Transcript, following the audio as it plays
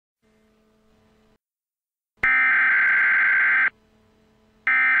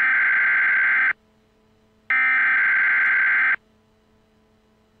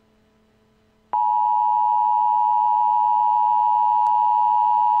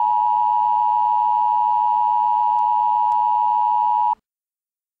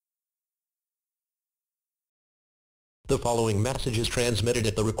The following message is transmitted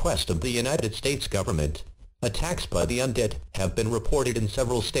at the request of the United States government. Attacks by the undead have been reported in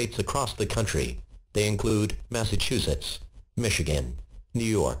several states across the country. They include Massachusetts, Michigan, New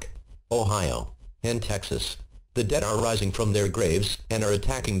York, Ohio, and Texas. The dead are rising from their graves and are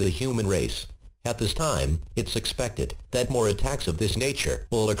attacking the human race. At this time, it's expected that more attacks of this nature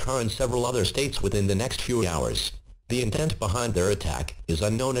will occur in several other states within the next few hours. The intent behind their attack is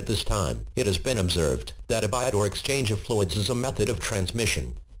unknown at this time. It has been observed that a bite or exchange of fluids is a method of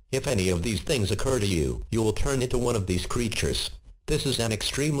transmission. If any of these things occur to you, you will turn into one of these creatures. This is an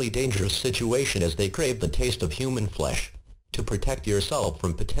extremely dangerous situation as they crave the taste of human flesh. To protect yourself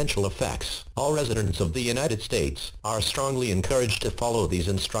from potential effects, all residents of the United States are strongly encouraged to follow these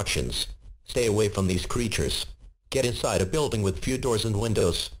instructions. Stay away from these creatures. Get inside a building with few doors and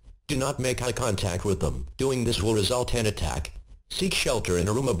windows. Do not make eye contact with them. Doing this will result in attack. Seek shelter in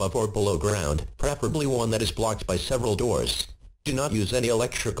a room above or below ground, preferably one that is blocked by several doors. Do not use any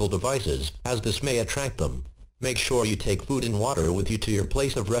electrical devices, as this may attract them. Make sure you take food and water with you to your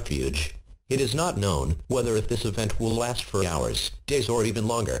place of refuge. It is not known whether if this event will last for hours, days or even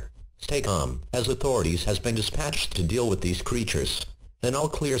longer. Stay calm, as authorities has been dispatched to deal with these creatures. An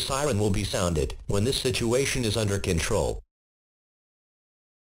all-clear siren will be sounded when this situation is under control.